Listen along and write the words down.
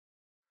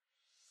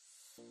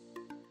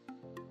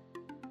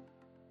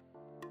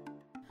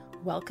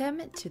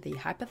Welcome to the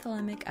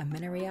Hypothalamic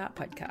Amenorrhea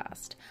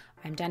podcast.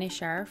 I'm Danny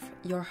Sheriff,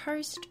 your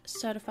host,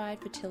 certified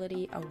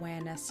fertility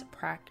awareness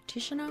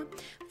practitioner,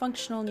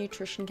 functional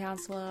nutrition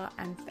counselor,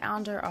 and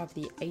founder of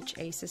the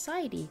HA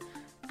Society,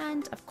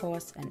 and of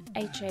course, an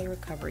HA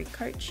recovery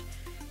coach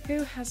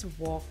who has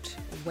walked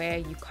where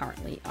you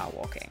currently are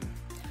walking.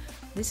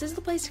 This is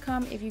the place to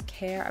come if you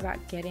care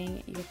about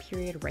getting your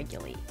period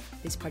regularly.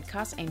 This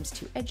podcast aims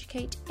to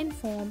educate,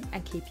 inform,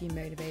 and keep you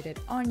motivated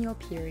on your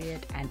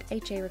period and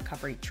HA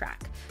recovery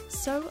track.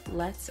 So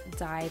let's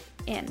dive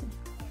in.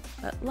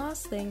 But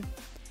last thing,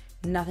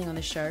 nothing on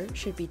the show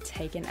should be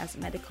taken as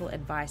medical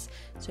advice,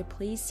 so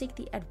please seek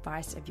the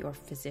advice of your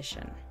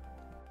physician.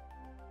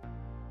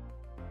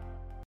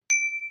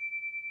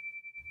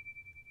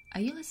 Are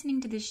you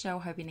listening to this show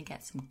hoping to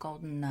get some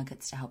golden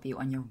nuggets to help you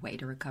on your way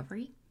to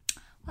recovery?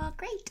 Well,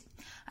 great.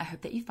 I hope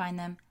that you find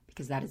them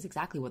because that is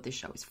exactly what this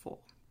show is for.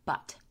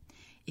 But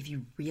if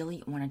you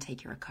really want to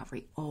take your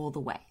recovery all the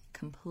way,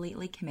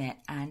 completely commit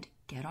and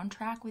get on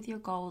track with your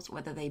goals,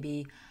 whether they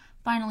be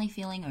finally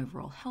feeling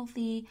overall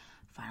healthy,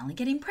 finally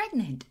getting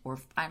pregnant, or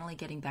finally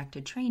getting back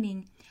to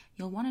training,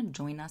 you'll want to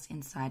join us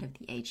inside of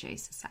the HA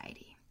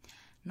Society.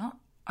 Not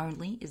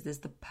only is this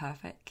the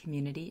perfect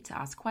community to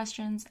ask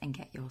questions and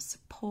get your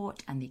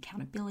support and the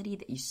accountability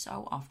that you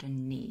so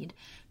often need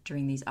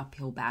during these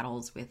uphill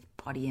battles with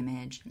body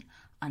image and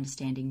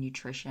understanding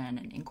nutrition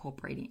and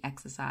incorporating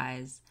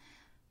exercise,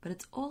 but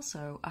it's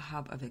also a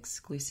hub of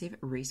exclusive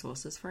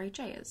resources for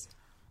HAs.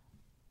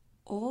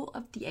 All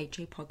of the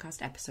HA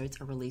podcast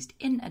episodes are released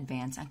in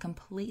advance and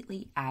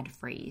completely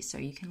ad-free, so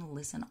you can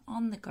listen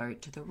on the go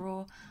to the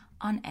raw,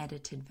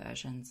 unedited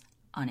versions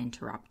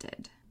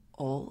uninterrupted.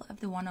 All of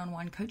the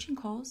one-on-one coaching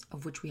calls,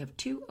 of which we have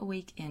 2 a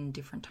week in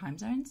different time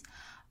zones,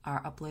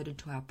 are uploaded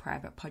to our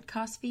private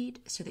podcast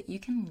feed so that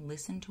you can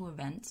listen to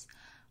events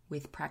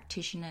with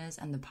practitioners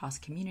and the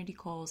past community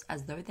calls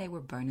as though they were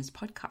bonus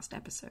podcast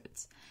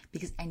episodes,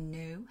 because I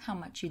know how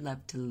much you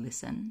love to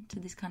listen to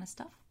this kind of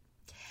stuff.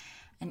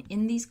 And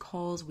in these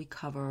calls, we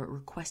cover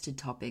requested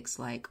topics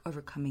like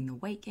overcoming the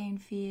weight gain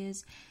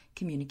fears,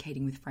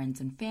 communicating with friends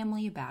and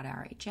family about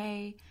our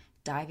HA,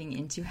 diving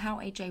into how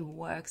HA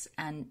works,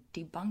 and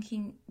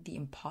debunking the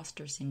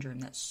imposter syndrome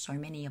that so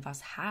many of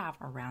us have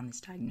around this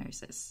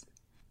diagnosis.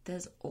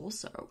 There's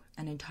also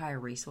an entire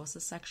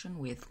resources section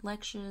with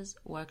lectures,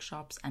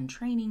 workshops, and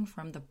training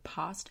from the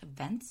past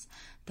events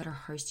that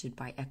are hosted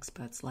by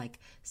experts like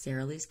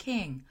Sarah Liz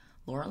King,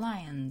 Laura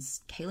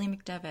Lyons, Kaylee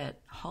McDevitt,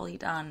 Holly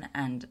Dunn,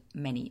 and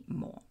many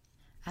more.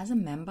 As a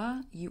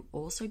member, you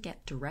also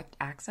get direct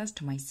access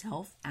to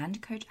myself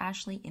and Coach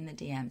Ashley in the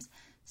DMs.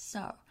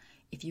 So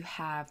if you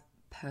have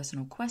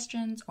personal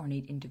questions or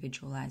need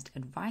individualized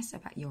advice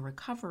about your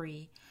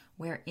recovery,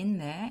 we're in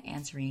there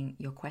answering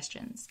your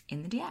questions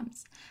in the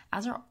DMs,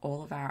 as are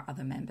all of our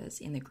other members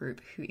in the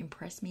group who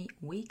impress me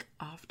week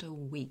after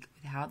week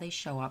with how they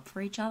show up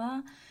for each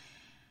other.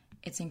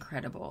 It's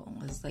incredible.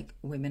 It's like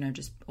women are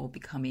just all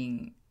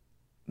becoming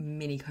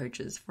mini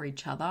coaches for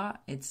each other.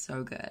 It's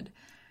so good.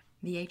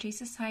 The HA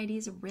Society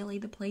is really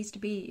the place to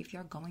be if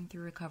you're going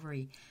through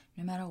recovery,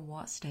 no matter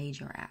what stage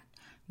you're at.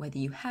 Whether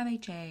you have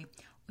HA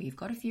or you've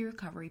got a few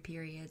recovery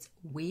periods,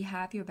 we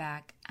have your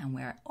back and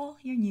we're all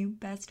your new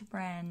best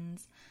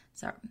friends.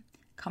 So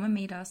come and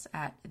meet us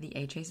at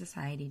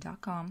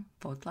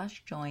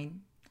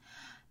thehasociety.com/join.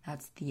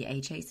 That's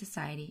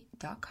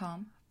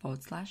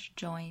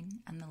thehasociety.com/join,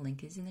 and the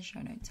link is in the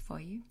show notes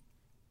for you.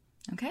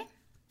 Okay,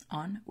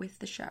 on with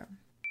the show.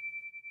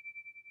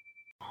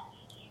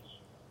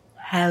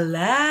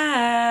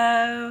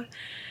 Hello.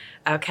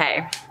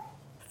 Okay,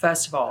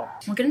 first of all,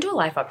 we're going to do a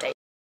life update.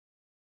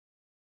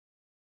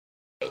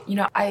 You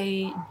know,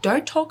 I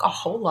don't talk a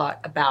whole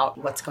lot about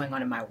what's going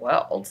on in my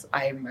world.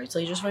 I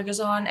mostly just focus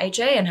on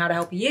HA and how to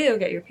help you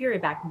get your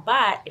period back.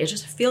 But it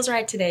just feels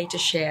right today to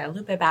share a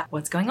little bit about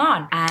what's going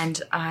on.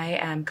 And I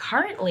am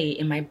currently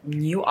in my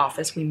new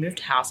office. We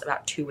moved house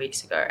about 2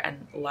 weeks ago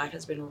and life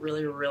has been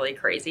really, really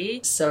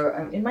crazy. So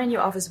I'm in my new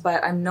office,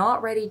 but I'm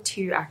not ready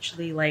to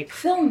actually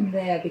film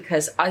there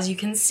because as you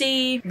can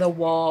see, the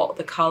wall,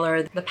 the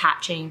color, the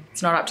patching,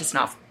 it's not up to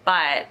snuff.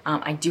 But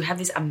I do have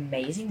this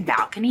amazing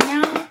balcony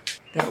now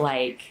that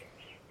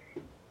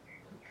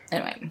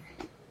anyway,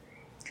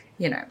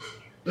 you know, I'm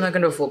not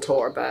gonna do a full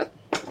tour, but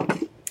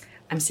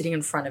I'm sitting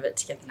in front of it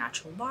to get the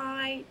natural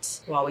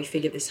light while we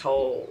figure this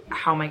whole,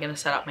 how am I gonna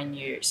set up my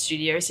new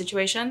studio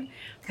situation?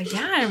 But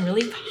yeah, I'm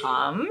really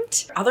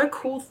pumped. Other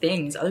cool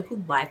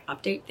life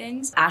update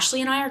things.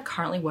 Ashley and I are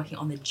currently working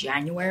on the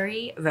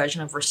January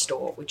version of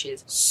Restore, which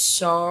is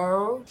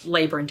so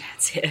labor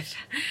intensive,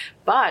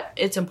 but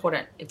it's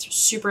important. It's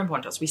super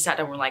important to us. We sat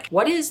down and we're like,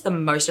 what is the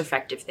most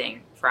effective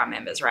thing for our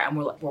members, right? And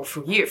we're like, well,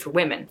 for you, for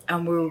women.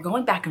 And we were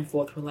going back and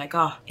forth. We're like,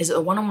 oh, is it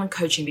a one-on-one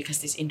coaching because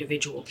this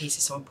individual piece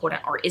is so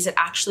important? Or is it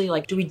actually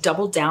do we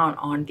double down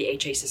on the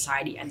HA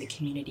Society and the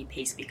community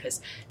piece because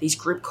these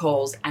group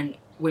calls and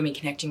women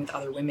connecting with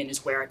other women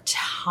is where a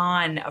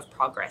ton of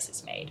progress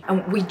is made.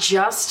 And we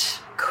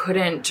just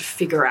couldn't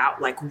figure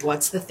out like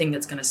what's the thing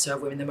that's going to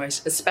serve women the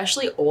most,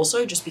 especially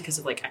also just because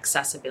of like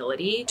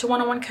accessibility to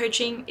one-on-one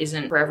coaching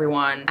isn't for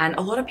everyone. And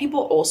a lot of people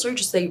also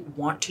just, they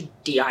want to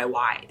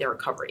DIY their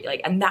recovery,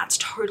 like, and that's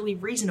totally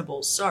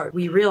reasonable. So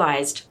we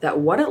realized that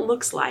what it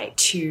looks like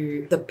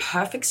to the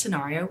perfect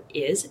scenario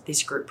is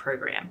this group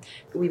program.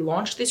 We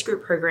launched this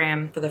group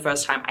program for the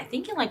first time, I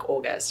think in like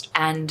August.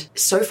 And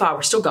so far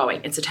we're still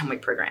going. It's a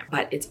 10-week program,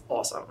 but it's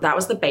awesome. That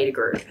was the beta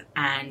group.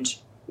 And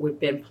we've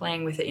been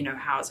playing with it, you know,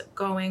 how's it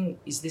going?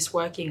 Is this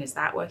working? Is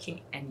that working?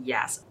 And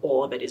yes,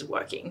 all of it is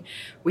working.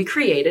 We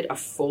created a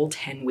full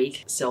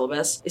 10-week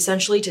syllabus,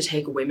 essentially to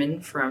take women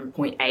from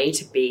point A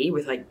to B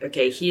with like,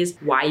 okay, here's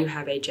why you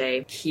have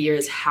HA.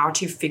 Here's how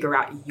to figure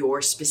out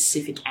your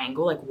specific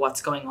angle, like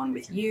what's going on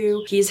with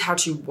you. Here's how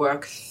to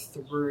work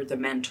through the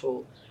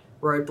mental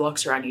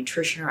roadblocks around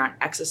nutrition, around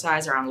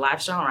exercise, around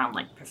lifestyle, around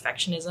like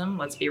perfectionism,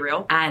 let's be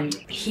real. And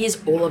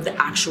here's all of the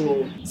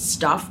actual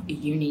stuff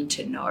you need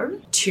to know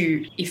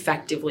to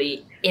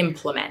effectively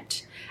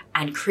implement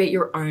and create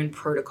your own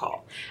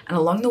protocol. And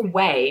along the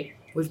way,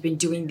 we've been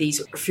doing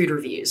these food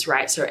reviews,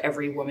 right? So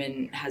every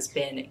woman has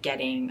been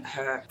getting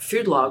her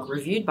food log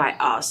reviewed by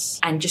us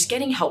and just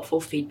getting helpful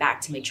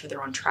feedback to make sure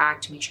they're on track,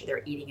 to make sure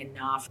they're eating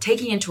enough,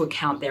 taking into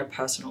account their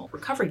personal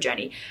recovery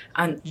journey.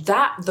 And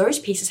those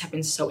pieces have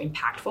been so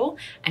impactful.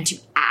 And to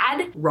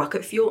add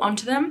rocket fuel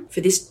onto them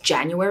for this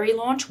January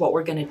launch, what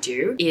we're gonna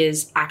do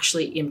is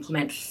actually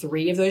implement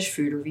 3 of those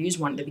food reviews,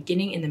 one at the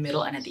beginning, in the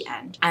middle, and at the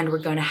end. And we're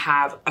gonna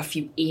have a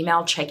few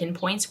email check-in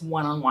points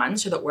one-on-one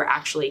so that we're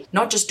actually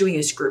not just doing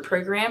this group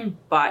program,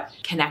 but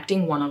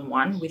connecting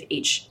one-on-one with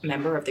each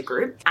member of the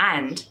group.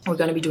 And we're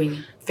going to be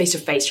doing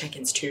face-to-face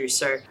check-ins too.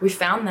 So we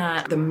found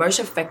that the most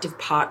effective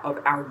part of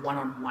our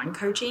one-on-one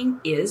coaching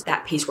is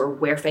that piece where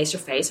we're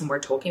face-to-face and we're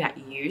talking about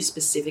you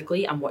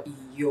specifically and what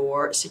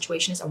your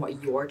situation is and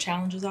what your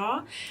challenges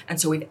are.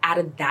 And so we've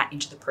added that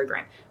into the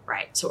program.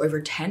 Right. So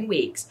over 10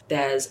 weeks,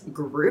 there's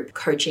group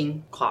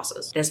coaching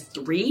classes. There's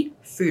 3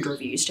 food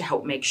reviews to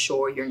help make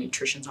sure your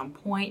nutrition's on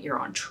point, you're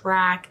on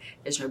track,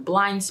 there's no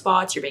blind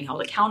spots, you're being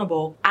held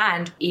accountable,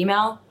 and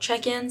email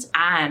check-ins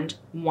and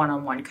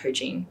one-on-one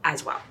coaching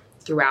as well.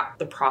 Throughout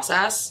the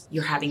process,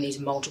 you're having these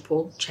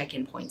multiple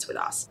check-in points with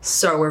us.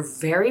 So we're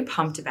very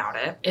pumped about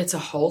it. It's a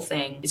whole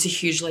thing. It's a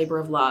huge labor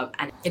of love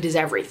and it is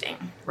everything,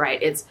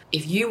 right? It's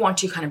if you want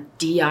to kind of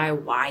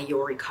DIY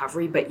your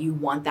recovery, but you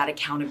want that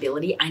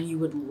accountability and you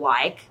would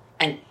like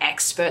an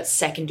expert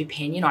second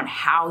opinion on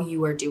how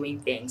you are doing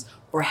things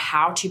or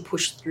how to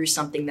push through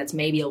something that's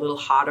maybe a little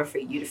harder for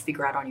you to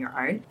figure out on your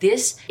own,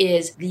 this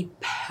is the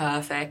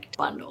perfect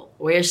bundle.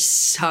 We're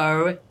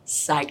so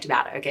psyched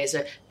about it. Okay,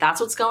 so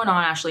that's what's going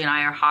on. Ashley and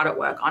I are hard at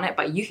work on it,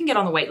 but you can get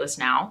on the wait list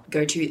now.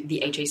 Go to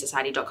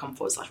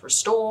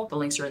thehasociety.com/restore. The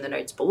links are in the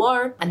notes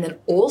below. And then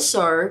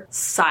also,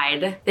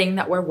 side thing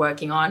that we're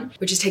working on,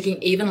 which is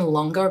taking even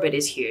longer but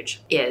is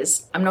huge,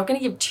 is I'm not going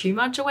to give too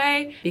much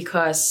away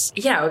because,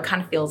 you know, it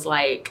kind of feels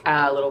like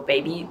a little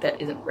baby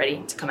that isn't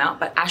ready to come out.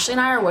 But Ashley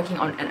and I are working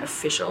on an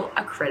official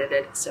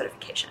accredited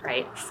certification,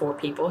 right? For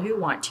people who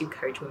want to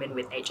coach women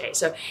with HA.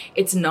 So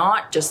it's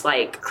not just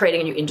like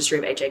creating a new industry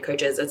of HA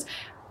coaches. It's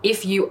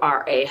if you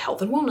are a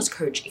health and wellness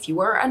coach, if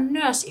you are a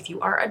nurse, if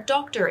you are a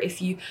doctor, if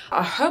you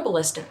are a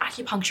herbalist, an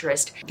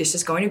acupuncturist, this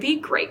is going to be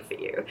great for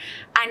you.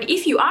 And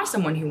if you are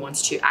someone who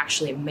wants to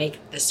actually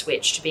make the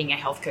switch to being a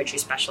health coach who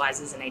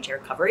specializes in HA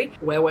recovery,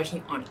 we're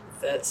working on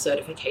the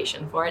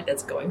certification for it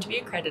that's going to be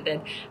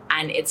accredited,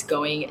 and it's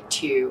going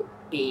to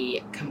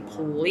be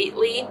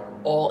completely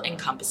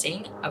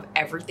all-encompassing of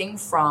everything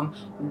from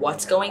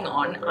what's going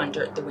on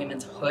under the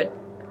women's hood,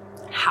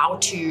 how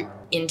to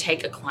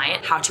intake a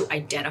client, how to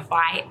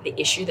identify the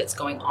issue that's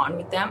going on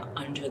with them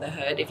under the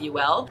hood, if you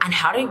will, and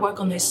how to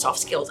work on those soft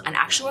skills and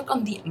actually work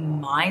on the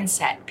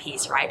mindset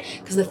piece, right?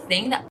 Because the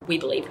thing that we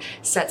believe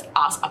sets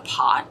us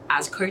apart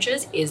as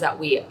coaches is that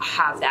we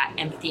have that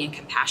empathy and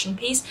compassion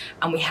piece,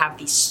 and we have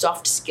these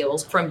soft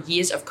skills from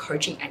years of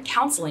coaching and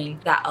counseling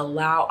that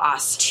allow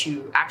us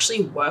to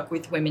actually work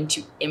with women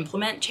to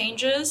implement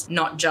changes,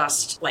 not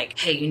just like,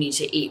 hey, you need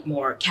to eat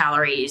more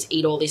calories,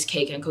 eat all this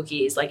cake and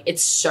cookies. Like,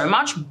 it's so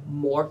much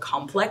more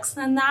complex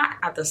than that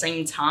at the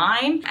same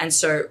time. And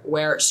so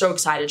we're so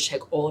excited to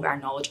take all of our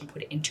knowledge and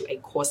put it into a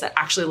course that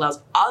actually allows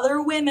other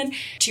women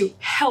to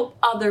help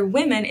other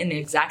women in the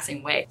exact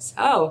same way.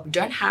 So we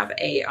don't have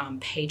a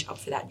page up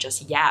for that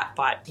just yet,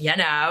 but you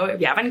know, if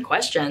you have any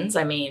questions,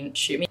 I mean,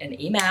 shoot me an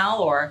email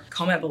or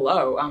comment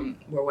below.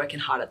 We're working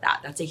hard at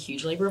that. That's a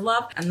huge labor of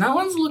love. And that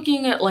one's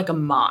looking at like a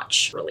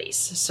March release.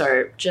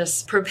 So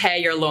just prepare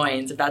your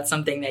loins if that's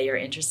something that you're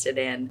interested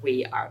in.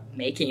 We are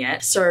making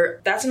it. So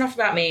that's enough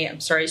about me.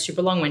 I'm sorry, super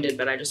long-winded,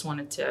 but I just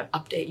wanted to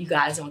update you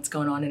guys on what's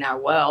going on in our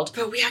world.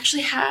 But we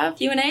actually have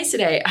Q&As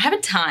today. I have a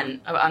ton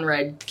of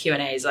unread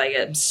Q&As. Like,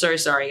 I'm so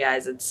sorry,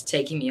 guys. It's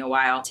taking me a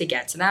while to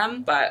get to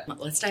them, but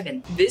let's dive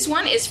in. This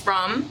one is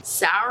from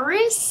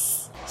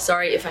Sauris.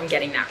 Sorry if I'm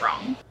getting that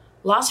wrong.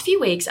 Last few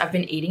weeks, I've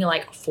been eating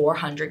like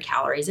 400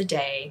 calories a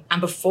day.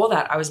 And before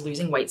that, I was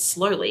losing weight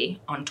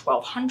slowly on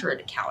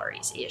 1200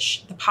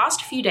 calories-ish. The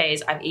past few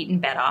days, I've eaten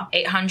better,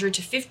 800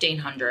 to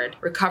 1500.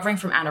 Recovering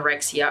from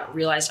anorexia,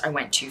 realized I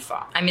went too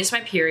far. I missed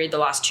my period the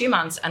last 2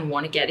 months and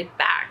want to get it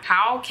back.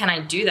 How can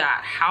I do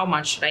that? How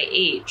much should I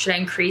eat? Should I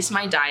increase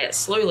my diet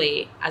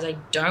slowly, as I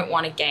don't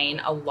want to gain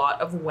a lot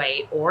of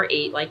weight or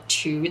eat like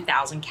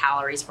 2000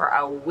 calories for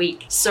a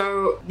week?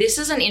 So this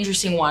is an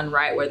interesting one,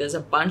 right? Where there's a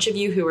bunch of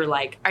you who are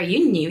like, are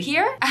you new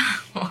here?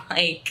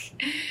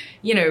 Like,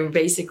 you know,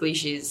 basically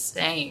she's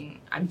saying,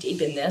 I'm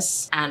deep in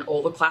this and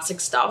all the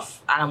classic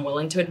stuff, and I'm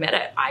willing to admit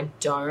it. I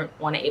don't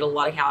want to eat a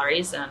lot of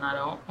calories and I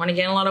don't want to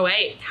gain a lot of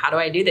weight. How do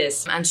I do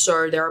this? And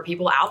so there are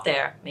people out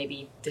there,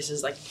 maybe this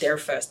is like their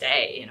first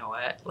day, you know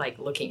what, like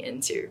looking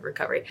into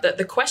recovery.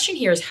 The question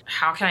here is,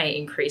 how can I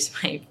increase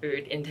my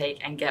food intake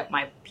and get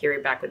my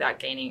period back without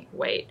gaining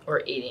weight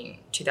or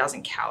eating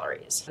 2000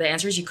 calories? The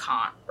answer is you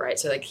can't, right?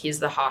 So like, here's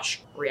the harsh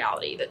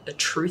reality, that the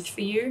truth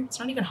for you, it's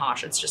not even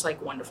harsh, it's just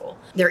like wonderful.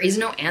 There is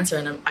no answer,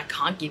 and I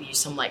can't give you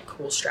some like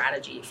cool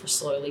strategy for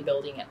slowly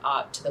building it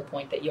up to the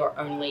point that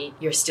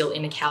you're still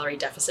in a calorie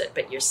deficit,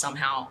 but you're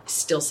somehow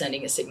still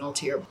sending a signal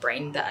to your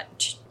brain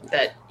that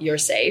you're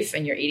safe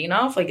and you're eating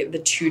enough. Like, the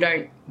two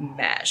don't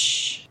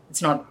mesh.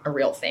 It's not a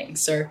real thing.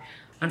 So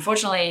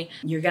unfortunately,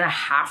 you're gonna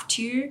have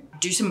to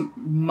do some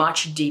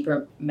much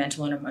deeper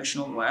mental and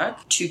emotional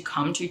work to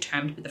come to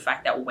terms with the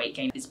fact that weight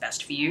gain is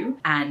best for you.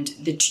 And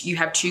you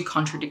have two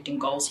contradicting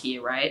goals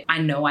here, right? I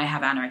know I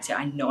have anorexia.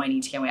 I know I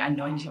need to gain weight. I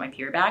know I need to get my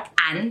period back.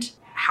 And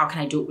how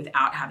can I do it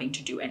without having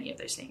to do any of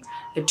those things?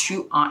 The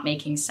two aren't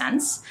making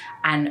sense.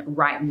 And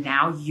right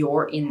now,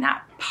 you're in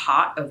that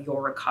part of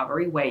your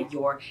recovery where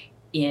you're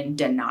in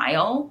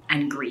denial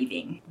and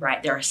grieving,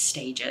 right? There are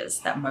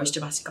stages that most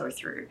of us go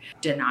through.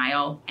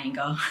 Denial,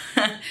 anger.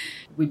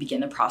 We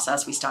begin the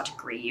process, we start to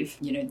grieve,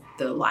 you know,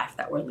 the life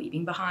that we're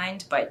leaving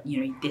behind. But,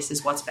 you know, this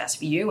is what's best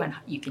for you, and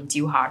you can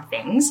do hard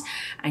things,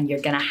 and you're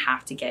gonna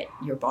have to get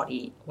your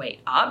body weight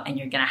up, and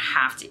you're gonna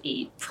have to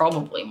eat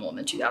probably more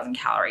than 2000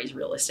 calories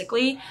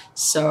realistically.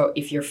 So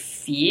if your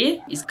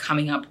fear is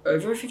coming up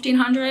over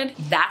 1500,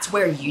 that's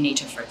where you need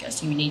to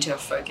focus. You need to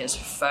focus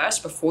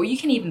first before you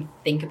can even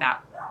think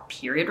about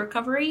period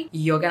recovery.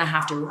 You're gonna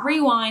have to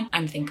rewind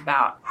and think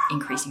about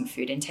increasing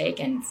food intake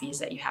and fears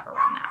that you have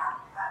around that.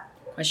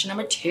 Question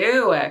number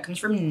 2 comes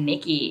from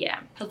Nikki.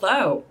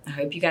 Hello, I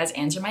hope you guys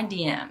answer my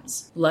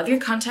DMs. Love your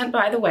content,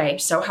 by the way,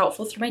 so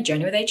helpful through my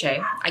journey with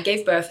HA. I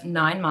gave birth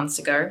 9 months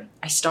ago.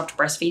 I stopped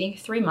breastfeeding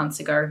 3 months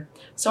ago,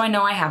 so I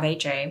know I have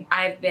HA.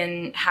 I've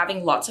been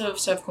having lots of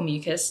cervical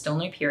mucus, still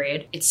no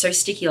period. It's so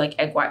sticky like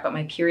egg white, but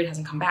my period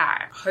hasn't come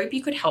back. Hope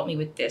you could help me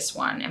with this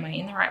one. Am I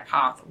in the right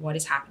path? What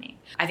is happening?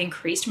 I've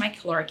increased my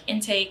caloric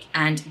intake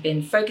and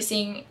been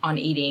focusing on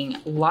eating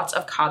lots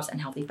of carbs and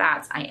healthy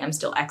fats. I am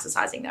still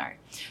exercising though.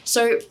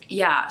 So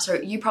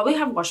you probably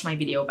have watched my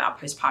video about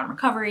postpartum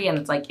recovery, and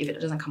it's like, if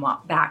it doesn't come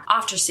up back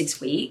after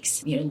 6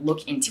 weeks, you know,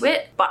 look into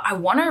it. But I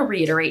want to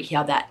reiterate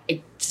here that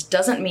it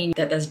doesn't mean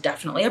that there's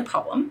definitely a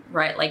problem,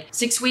 right? Like,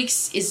 6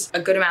 weeks is a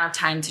good amount of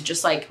time to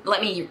just like, let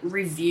me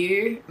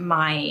review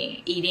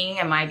my eating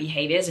and my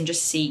behaviors and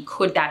just see,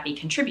 could that be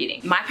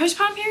contributing? My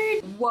postpartum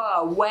period,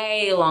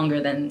 way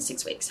longer than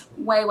 6 weeks,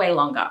 way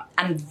longer.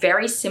 And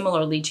very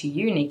similarly to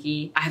you,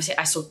 Nikki, I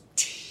saw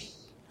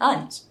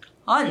tons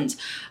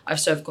of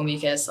cervical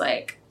mucus,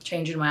 like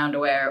changing my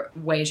underwear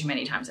way too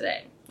many times a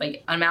day.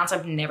 Like, amounts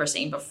I've never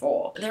seen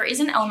before. There is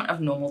an element of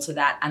normal to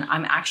that. And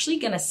I'm actually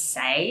gonna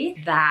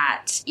say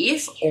that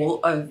if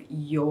all of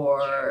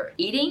your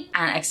eating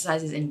and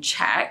exercise is in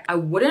check, I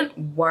wouldn't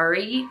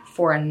worry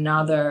for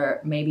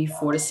another maybe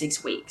 4 to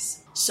 6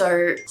 weeks.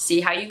 So see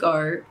how you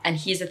go. And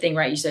here's the thing,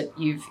 right? You said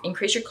you've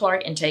increased your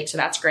caloric intake, so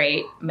that's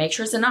great. Make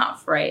sure it's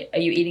enough, right? Are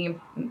you eating,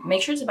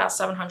 make sure it's about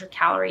 700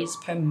 calories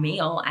per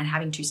meal and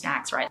having 2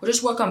 snacks, right? We'll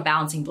just work on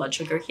balancing blood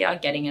sugar here,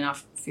 getting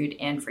enough food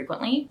in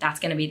frequently. That's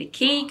gonna be the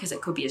key, because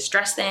it could be a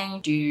stress thing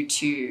due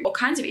to all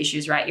kinds of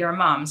issues, right? You're a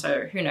mom,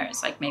 so who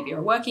knows? Like, maybe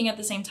you're working at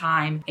the same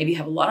time, maybe you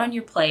have a lot on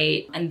your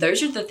plate. And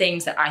those are the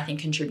things that I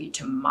think contribute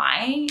to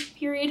my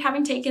period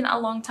having taken a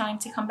long time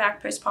to come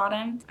back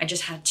postpartum. I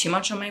just had too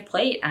much on my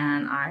plate,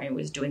 and I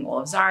was doing all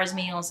of Zara's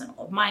meals and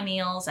all of my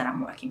meals, and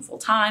I'm working full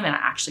time, and I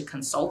actually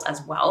consult as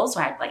well.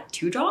 So I had like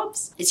 2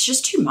 jobs. It's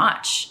just too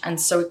much.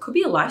 And so it could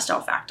be a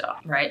lifestyle factor,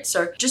 right?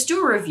 So just do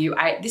a review.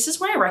 This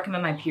is where I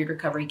recommend my period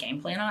recovery game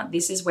planner.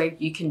 This is where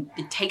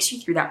it takes you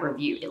through that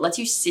review. It lets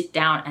you sit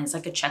down, and it's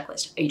like a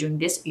checklist. Are you doing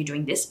this? Are you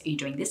doing this? Are you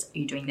doing this? Are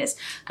you doing this?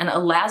 And it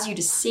allows you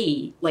to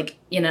see, like,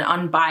 in an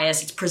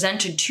unbiased, it's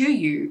presented to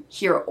you,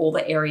 here are all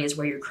the areas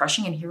where you're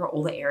crushing, and here are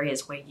all the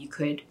areas where you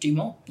could do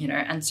more, you know?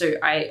 And so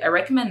I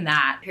recommend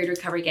that. Period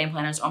recovery game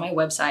planner is on my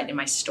website in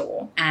my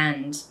store,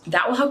 and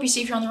that will help you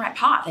see if you're on the right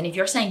path. And if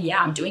you're saying,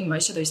 yeah, I'm doing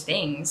most of those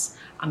things,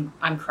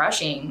 I'm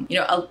crushing, you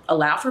know,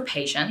 allow for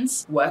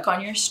patience, work on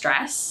your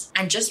stress,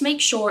 and just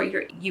make sure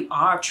you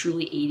are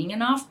truly eating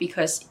enough,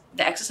 because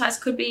the exercise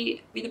could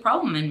be the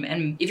problem.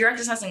 And if you're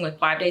exercising like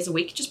 5 days a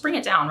week, just bring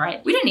it down,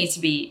 right? We don't need to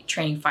be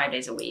training 5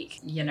 days a week,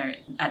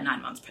 at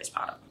 9 months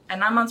postpartum. At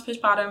 9 months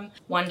postpartum,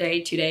 1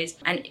 day, 2 days.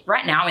 And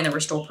right now in the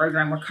Restore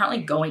program, we're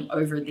currently going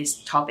over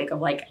this topic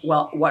of like,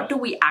 well, what do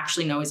we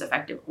actually know is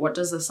effective? What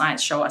does the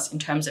science show us in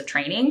terms of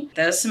training?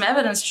 There's some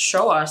evidence to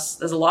show us,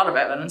 there's a lot of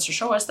evidence to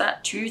show us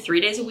that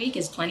 2-3 days a week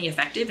is plenty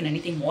effective, and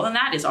anything more than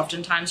that is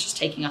oftentimes just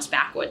taking us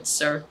backwards.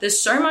 So there's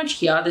so much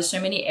here. There's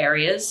so many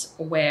areas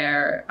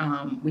where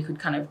we could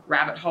kind of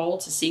rabbit hole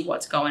to see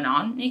what's going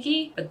on,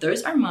 Nikki. But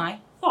those are my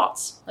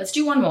thoughts. Let's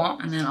do one more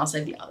and then I'll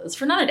save the others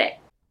for another day.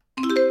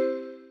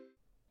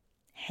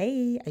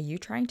 Hey, are you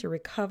trying to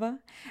recover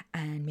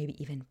and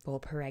maybe even fall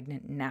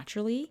pregnant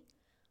naturally?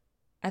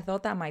 I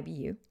thought that might be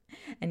you.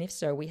 And if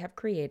so, we have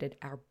created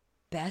our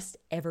best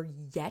ever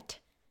yet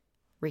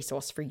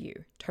resource for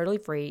you. Totally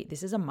free.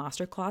 This is a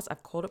masterclass.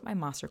 I've called it my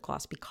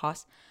masterclass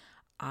because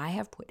I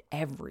have put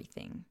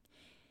everything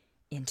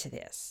into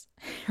this,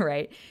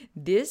 right?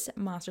 This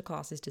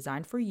masterclass is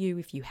designed for you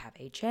if you have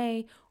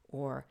HA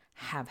or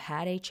have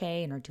had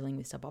HA and are dealing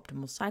with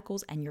suboptimal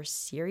cycles and you're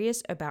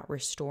serious about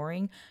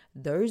restoring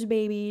those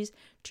babies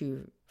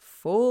to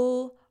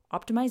full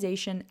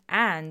optimization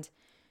and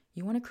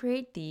you want to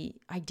create the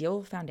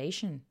ideal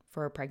foundation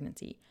for a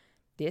pregnancy.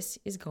 This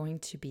is going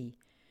to be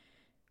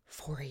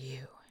for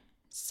you.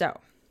 So,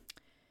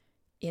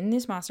 in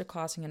this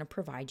masterclass, I'm going to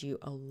provide you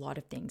a lot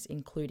of things,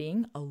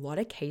 including a lot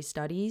of case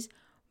studies,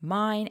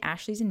 mine,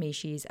 Ashley's and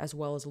Mishi's, as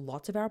well as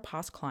lots of our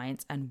past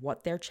clients and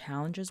what their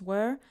challenges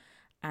were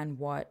and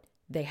what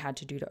they had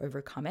to do to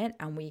overcome it.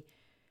 And we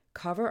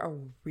cover a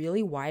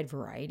really wide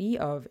variety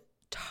of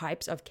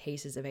types of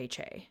cases of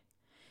HA.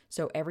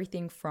 So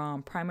everything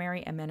from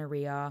primary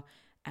amenorrhea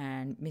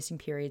and missing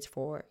periods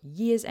for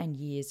years and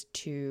years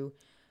to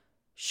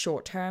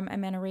short-term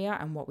amenorrhea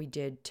and what we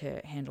did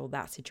to handle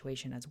that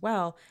situation as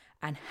well,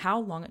 and how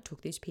long it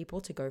took these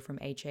people to go from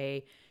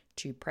HA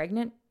to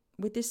pregnant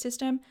with this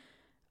system,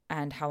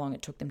 and how long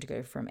it took them to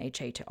go from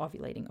HA to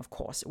ovulating, of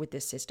course, with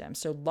this system.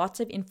 So lots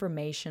of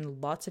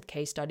information, lots of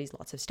case studies,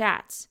 lots of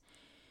stats.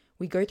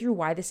 We go through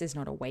why this is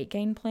not a weight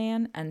gain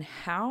plan and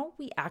how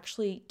we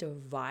actually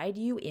divide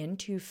you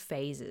into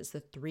phases, the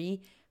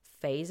 3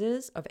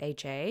 phases of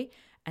HA,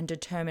 and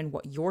determine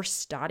what your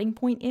starting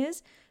point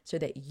is so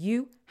that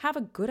you have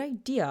a good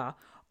idea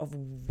of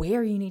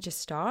where you need to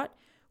start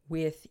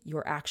with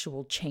your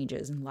actual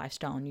changes and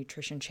lifestyle and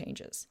nutrition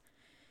changes.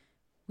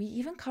 We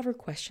even cover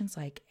questions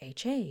like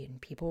HA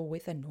and people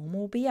with a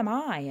normal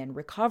BMI and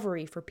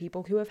recovery for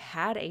people who have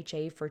had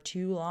HA for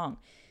too long.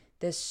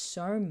 There's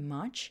so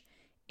much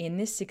in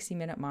this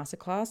 60-minute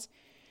masterclass.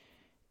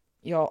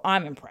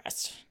 I'm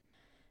impressed.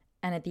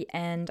 And at the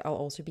end, I'll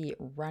also be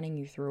running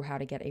you through how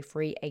to get a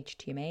free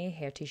HTMA,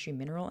 hair tissue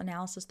mineral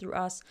analysis through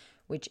us,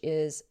 which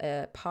is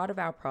a part of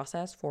our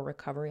process for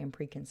recovery and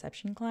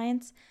preconception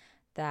clients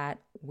that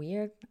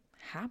we're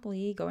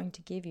happily going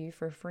to give you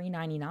for free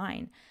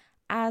 $99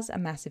 as a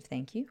massive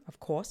thank you, of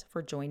course,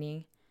 for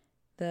joining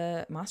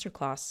the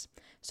masterclass.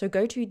 So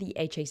go to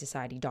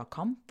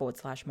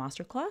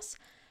thehasociety.com/masterclass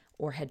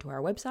or head to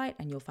our website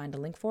and you'll find a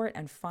link for it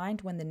and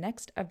find when the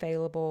next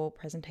available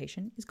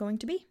presentation is going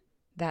to be.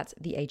 That's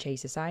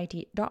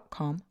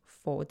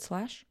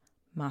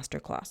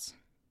thehasociety.com/masterclass.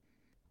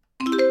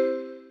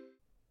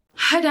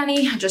 Hi,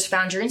 Danny. I just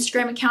found your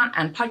Instagram account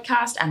and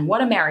podcast, and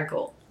what a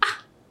miracle.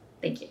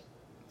 Thank you.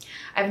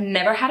 I've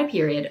never had a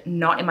period,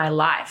 not in my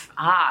life.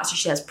 So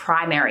she has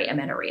primary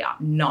amenorrhea,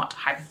 not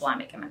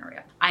hypothalamic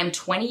amenorrhea. I am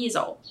 20 years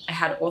old. I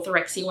had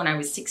orthorexia when I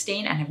was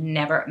 16 and have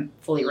never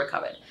fully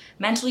recovered.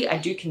 Mentally, I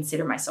do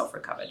consider myself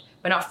recovered,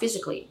 but not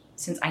physically,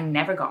 since I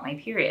never got my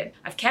period.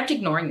 I've kept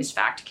ignoring this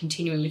fact,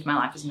 continuing with my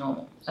life as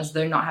normal, as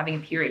though not having a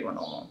period were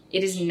normal.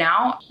 It is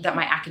now that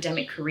my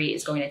academic career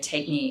is going to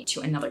take me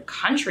to another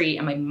country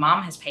and my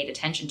mom has paid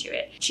attention to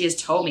it. She has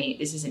told me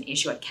this is an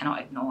issue I cannot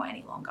ignore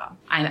any longer.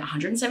 I'm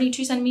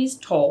 172 centimeters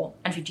tall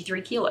and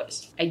 53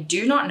 kilos. I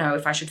do not know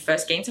if I should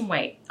first gain some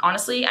weight.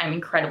 Honestly, I'm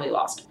incredibly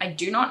lost. I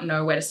do not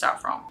know where to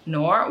start from,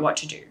 nor what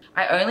to do.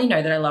 I only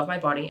know that I love my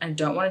body and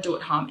don't want to do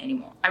it harm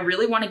anymore. I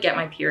really want to get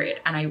my period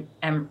and I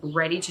am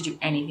ready to do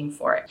anything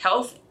for it.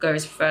 Health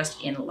goes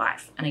first in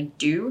life and I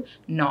do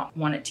not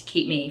want it to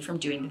keep me from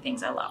doing the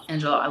things I love.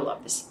 Angela, I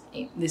love this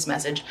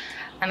message.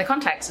 And the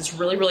context is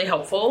really, really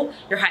helpful.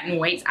 Your height and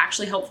weight's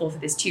actually helpful for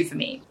this too for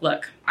me.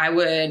 Look, I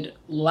would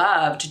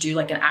love to do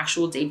like an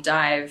actual deep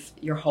dive,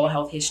 your whole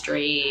health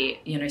history,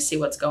 see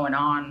what's going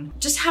on.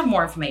 Just have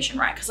more information,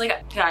 right? Because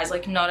guys,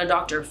 not a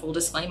doctor, full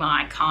disclaimer,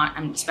 I can't,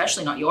 I'm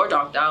especially not your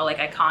doctor,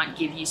 I can't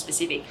give you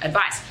specific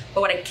advice.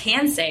 But what I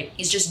can say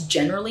is just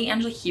generally,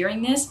 Angela,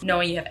 hearing this,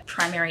 knowing you have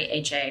primary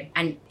HA,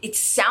 and it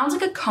sounds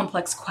like a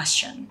complex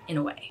question in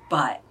a way,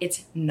 but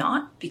it's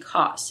not,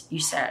 because you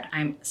said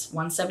I'm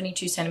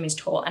 172 centimeters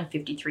tall and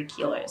 53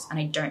 kilos, and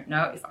I don't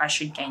know if I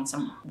should gain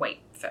some weight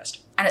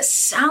first. And it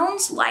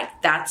sounds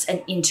like that's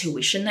an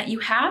intuition that you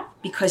have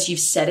because you've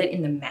said it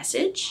in the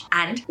message.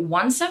 And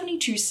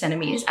 172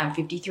 centimeters and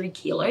 53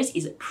 kilos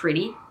is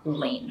pretty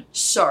lean.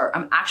 So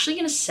I'm actually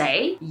going to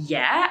say,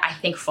 yeah, I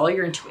think follow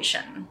your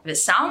intuition. If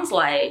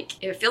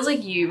it feels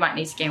like you might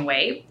need to gain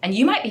weight, and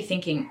you might be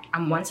thinking,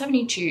 I'm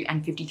 172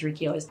 and 53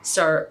 kilos.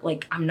 So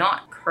like, I'm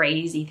not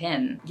crazy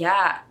thin.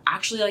 Yeah,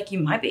 actually, like, you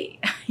might be.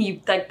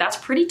 That's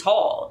pretty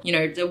tall. You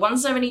know, the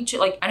 172,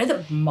 like, I know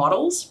that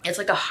models, it's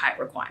like a height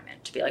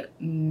requirement to be like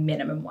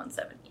minimum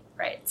 170.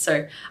 Right?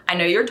 So I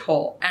know you're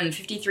tall, and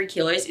 53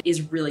 kilos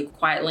is really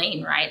quite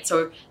lean, right?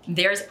 So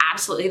there's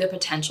absolutely the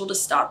potential to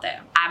start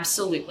there.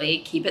 Absolutely.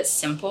 Keep it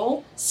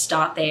simple.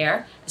 Start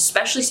there,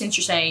 especially since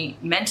you're saying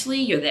mentally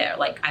you're there.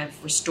 Like,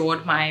 I've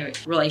restored my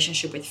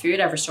relationship with food.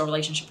 I've restored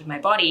relationship with my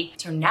body.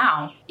 So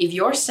now if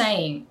you're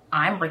saying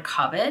I'm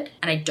recovered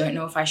and I don't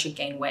know if I should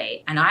gain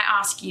weight, and I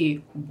ask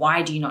you,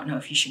 why do you not know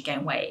if you should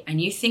gain weight?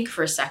 And you think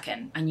for a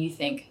second and you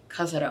think,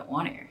 because I don't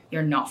want to,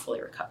 you're not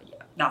fully recovered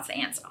yet. That's the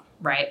answer.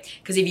 Right?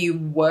 Because if you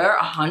were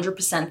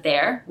 100%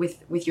 there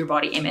with your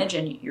body image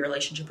and your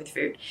relationship with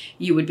food,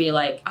 you would be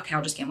like, okay,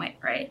 I'll just gain weight,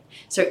 right?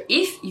 So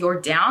if you're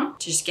down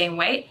to just gain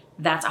weight,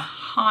 that's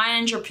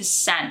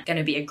 100% going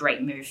to be a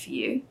great move for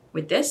you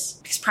with this,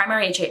 because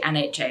primary HA and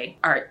HA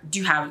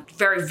do have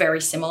very,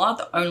 very similar.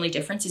 The only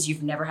difference is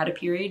you've never had a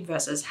period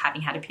versus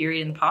having had a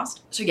period in the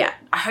past. So yeah,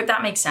 I hope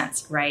that makes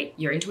sense, right?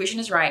 Your intuition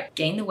is right,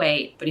 gain the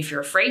weight, but if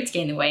you're afraid to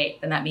gain the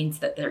weight, then that means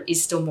that there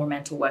is still more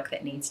mental work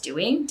that needs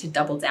doing to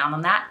double down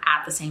on that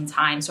at the same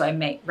time. So I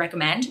may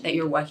recommend that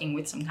you're working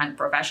with some kind of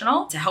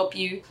professional to help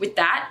you with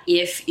that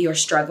if you're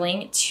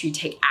struggling to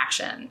take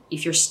action.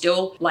 If you're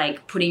still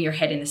like putting your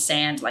head in the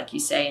sand, like you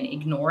say, and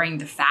ignoring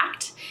the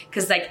fact,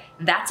 because like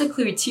that's a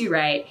clue too,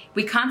 right?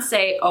 We can't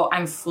say, oh,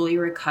 I'm fully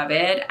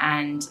recovered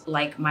and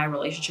like my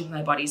relationship with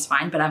my body is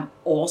fine, but I'm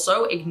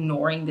also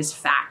ignoring this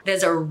fact.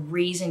 There's a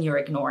reason you're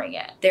ignoring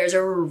it. There's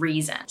a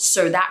reason.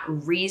 So that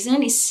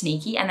reason is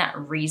sneaky, and that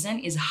reason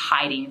is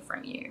hiding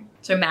from you.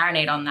 So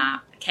marinate on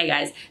that. Okay,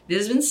 guys, this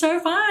has been so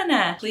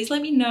fun. Please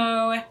let me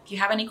know if you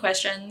have any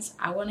questions.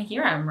 I want to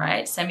hear them,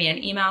 right? Send me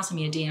an email, send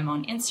me a DM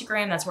on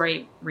Instagram. That's where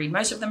I read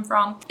most of them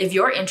from. If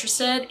you're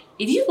interested,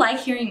 if you like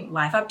hearing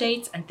life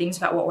updates and things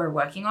about what we're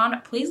working on,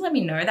 please let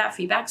me know. That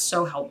feedback's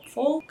so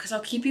helpful because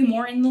I'll keep you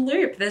more in the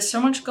loop. There's so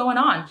much going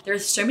on.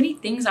 There's so many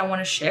things I want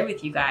to share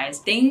with you guys,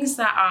 things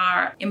that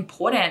are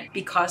important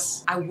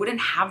because I wouldn't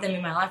have them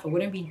in my life. I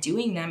wouldn't be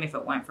doing them if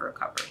it weren't for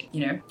recovery.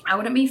 You know, I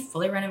wouldn't be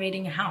fully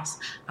renovating a house.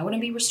 I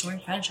wouldn't be restoring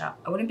furniture.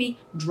 I wouldn't be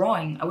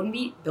drawing. I wouldn't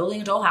be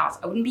building a dollhouse.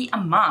 I wouldn't be a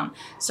mom.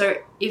 So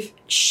if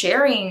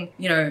sharing,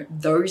 you know,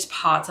 those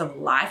parts of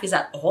life is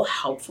at all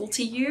helpful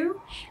to you,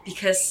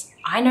 because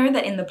I know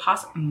that in the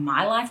past,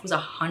 my life was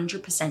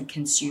 100%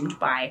 consumed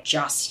by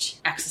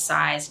just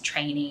exercise,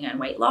 training, and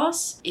weight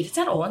loss. If it's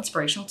at all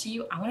inspirational to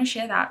you, I want to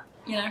share that.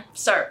 You know,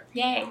 so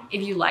yay.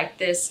 If you like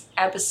this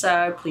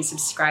episode, please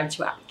subscribe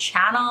to our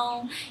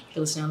channel. If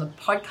you're listening on the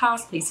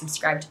podcast, please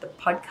subscribe to the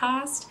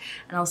podcast,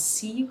 and I'll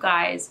see you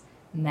guys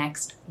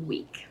next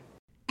week.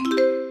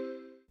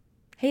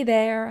 Hey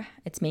there,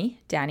 it's me,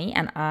 Danny,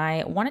 and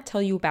I want to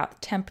tell you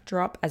about Temp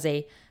Drop as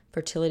a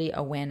fertility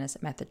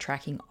awareness method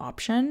tracking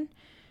option.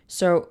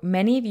 So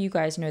many of you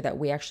guys know that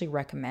we actually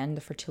recommend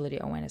the fertility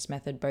awareness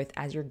method both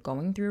as you're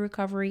going through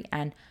recovery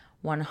and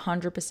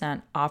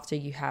 100% after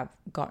you have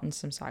gotten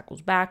some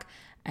cycles back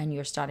and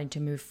you're starting to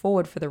move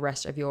forward for the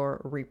rest of your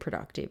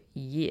reproductive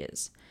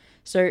years.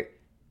 So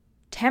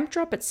Temp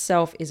Drop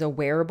itself is a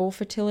wearable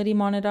fertility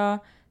monitor,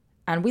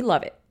 and we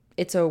love it.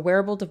 It's a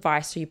wearable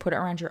device, so you put it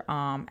around your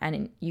arm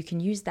and you can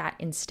use that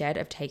instead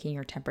of taking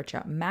your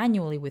temperature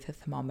manually with a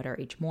thermometer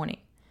each morning.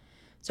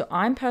 So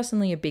I'm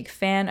personally a big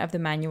fan of the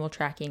manual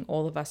tracking.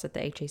 All of us at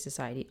the HA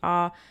Society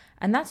are,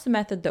 and that's the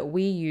method that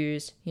we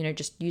use, you know,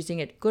 just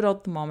using a good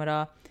old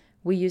thermometer.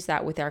 We use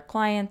that with our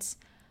clients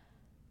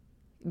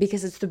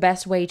because it's the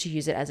best way to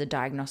use it as a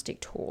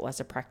diagnostic tool as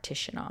a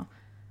practitioner.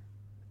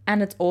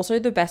 And it's also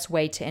the best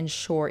way to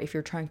ensure, if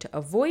you're trying to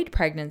avoid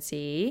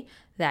pregnancy,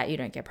 that you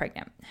don't get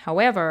pregnant.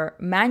 However,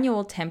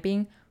 manual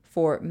temping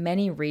for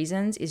many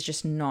reasons is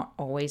just not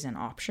always an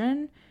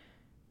option.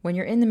 When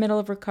you're in the middle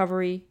of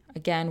recovery,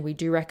 again, we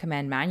do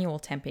recommend manual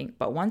temping,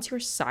 but once you're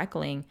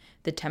cycling,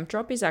 the Temp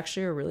Drop is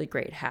actually a really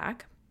great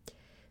hack.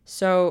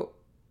 So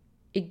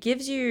it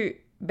gives you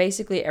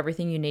basically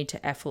everything you need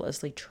to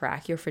effortlessly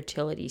track your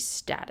fertility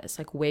status,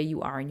 like where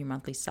you are in your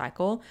monthly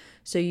cycle.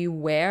 So you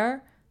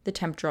wear the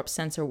Temp Drop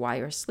sensor while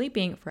you're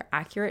sleeping for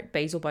accurate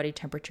basal body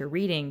temperature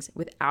readings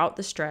without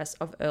the stress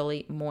of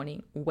early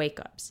morning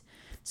wake-ups.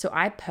 So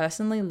I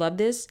personally love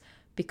this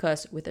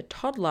because with a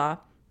toddler,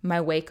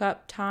 my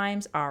wake-up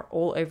times are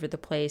all over the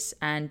place,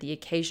 and the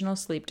occasional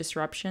sleep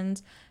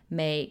disruptions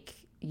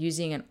make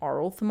using an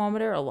oral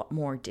thermometer a lot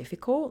more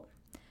difficult.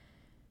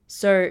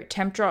 So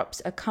Temp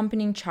Drop's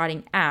accompanying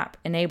charting app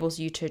enables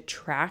you to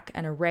track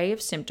an array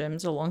of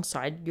symptoms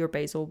alongside your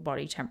basal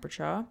body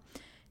temperature.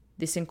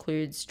 This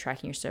includes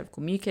tracking your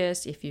cervical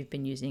mucus if you've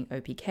been using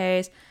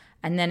OPKs,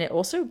 and then it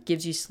also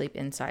gives you sleep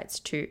insights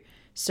too.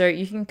 So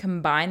you can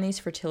combine these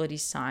fertility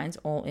signs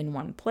all in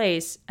one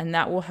place, and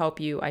that will help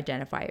you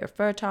identify your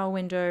fertile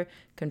window,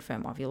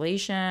 confirm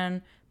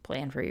ovulation,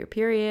 plan for your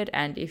period,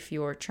 and if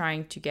you're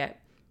trying to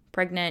get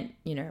pregnant,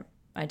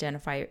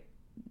 identify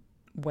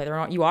whether or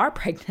not you are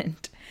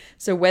pregnant.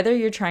 So whether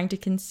you're trying to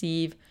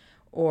conceive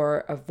or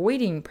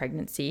avoiding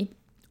pregnancy,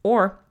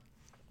 or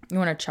you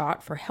want to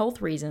chart for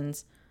health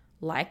reasons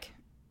like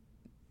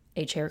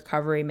HA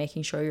recovery,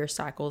 making sure your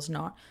cycle's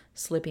not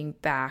slipping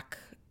back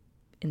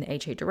in the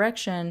HA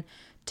direction,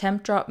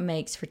 Tempdrop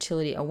makes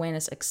fertility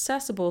awareness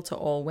accessible to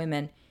all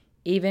women,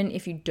 even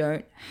if you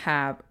don't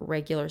have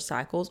regular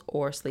cycles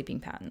or sleeping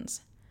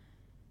patterns.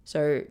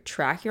 So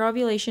track your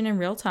ovulation in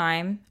real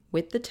time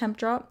with the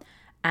Tempdrop,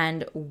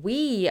 and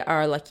we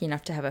are lucky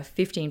enough to have a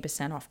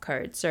 15% off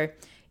code. So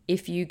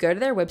if you go to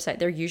their website,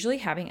 they're usually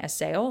having a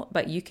sale,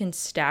 but you can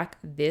stack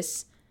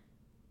this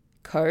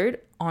code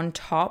on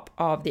top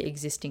of the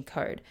existing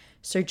code.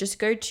 So just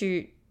go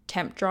to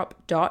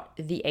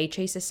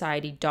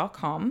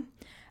tempdrop.thehasociety.com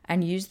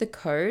and use the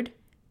code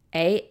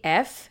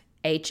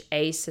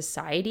AFHA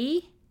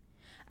Society.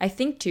 I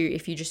think too,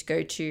 if you just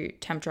go to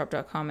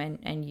tempdrop.com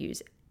and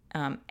use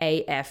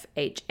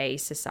AFHA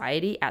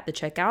Society at the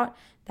checkout,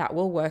 that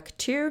will work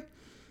too.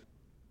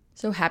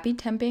 So happy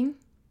temping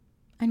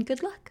and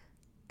good luck.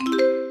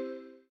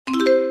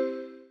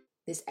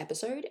 This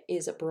episode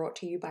is brought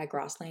to you by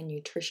Grassland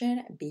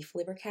Nutrition beef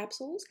liver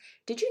capsules.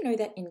 Did you know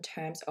that in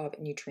terms of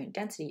nutrient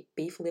density,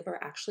 beef liver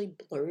actually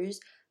blows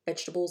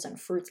vegetables and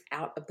fruits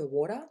out of the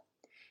water?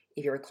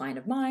 If you're a client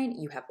of mine,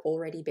 you have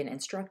already been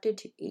instructed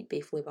to eat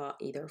beef liver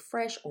either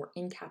fresh or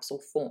in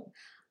capsule form.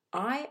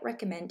 I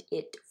recommend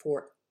it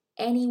for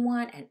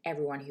anyone and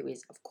everyone who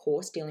is, of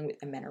course, dealing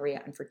with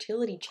amenorrhea and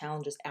fertility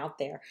challenges out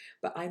there,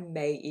 but I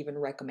may even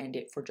recommend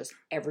it for just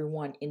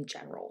everyone in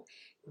general.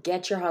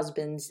 Get your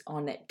husbands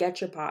on it, get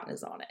your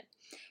partners on it.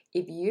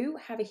 If you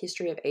have a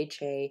history of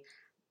HA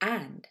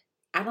and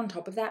add on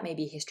top of that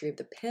maybe a history of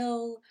the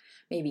pill,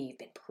 maybe you've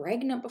been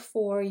pregnant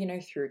before,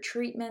 through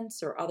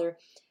treatments or other,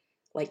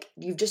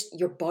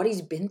 your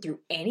body's been through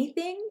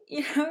anything,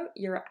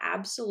 you're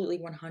absolutely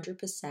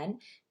 100%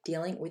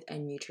 dealing with a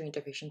nutrient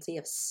deficiency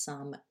of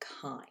some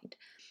kind.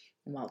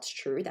 And while it's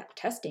true that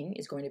testing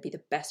is going to be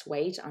the best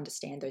way to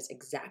understand those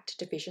exact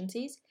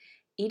deficiencies,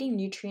 eating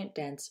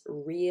nutrient-dense,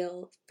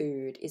 real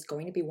food is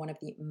going to be one of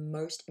the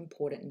most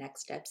important next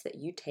steps that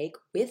you take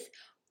with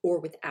or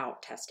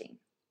without testing.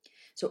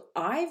 So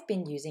I've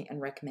been using and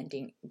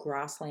recommending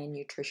Grassland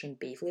Nutrition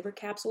beef liver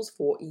capsules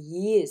for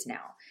years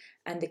now.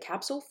 And the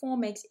capsule form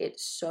makes it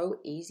so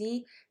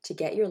easy to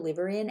get your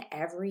liver in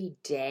every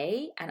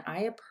day. And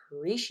I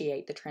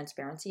appreciate the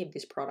transparency of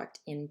this product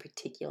in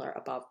particular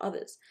above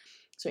others.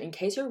 So in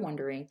case you're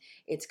wondering,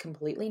 it's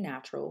completely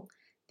natural.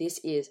 This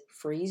is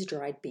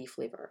freeze-dried beef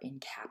liver in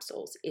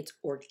capsules. It's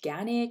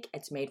organic,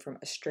 it's made from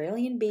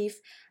Australian beef,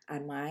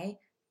 and my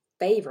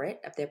favorite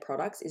of their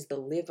products is the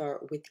liver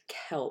with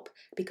kelp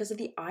because of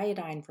the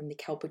iodine from the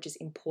kelp, which is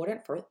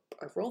important for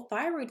overall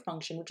thyroid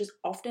function, which is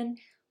often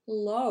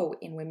low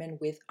in women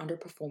with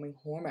underperforming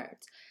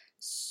hormones.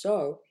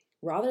 So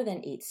rather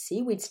than eat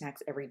seaweed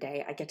snacks every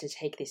day, I get to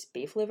take this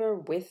beef liver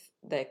with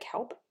the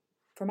kelp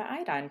for my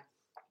iodine.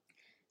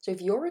 So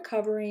if you're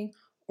recovering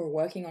or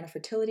working on a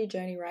fertility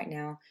journey right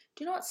now,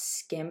 do not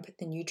skimp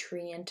the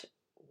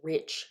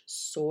nutrient-rich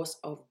source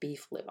of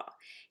beef liver.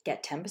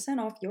 Get 10%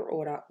 off your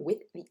order with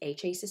the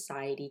HA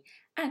Society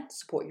and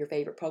support your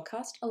favorite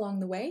podcast along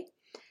the way.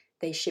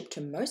 They ship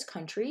to most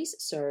countries,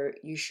 so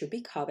you should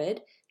be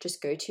covered.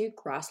 Just go to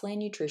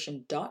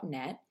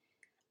grasslandnutrition.net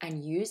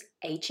and use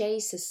HA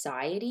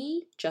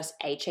Society, just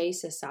HA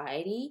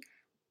Society,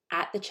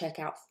 at the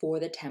checkout for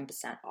the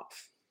 10%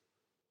 off.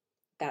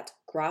 That's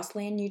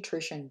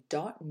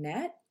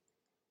grasslandnutrition.net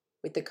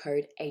with the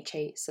code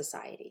HA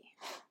Society.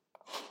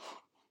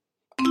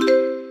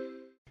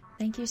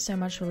 Thank you so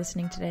much for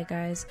listening today,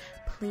 guys.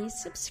 Please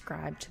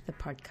subscribe to the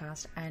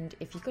podcast, and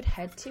if you could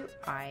head to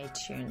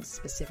iTunes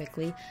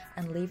specifically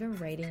and leave a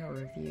rating or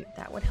review,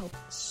 that would help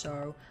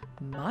so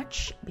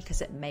much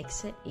because it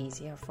makes it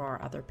easier for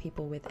other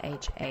people with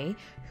HA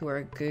who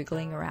are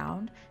Googling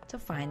around to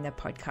find the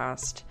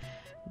podcast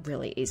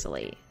really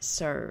easily.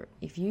 So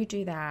if you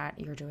do that,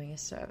 you're doing a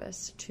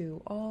service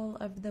to all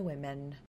of the women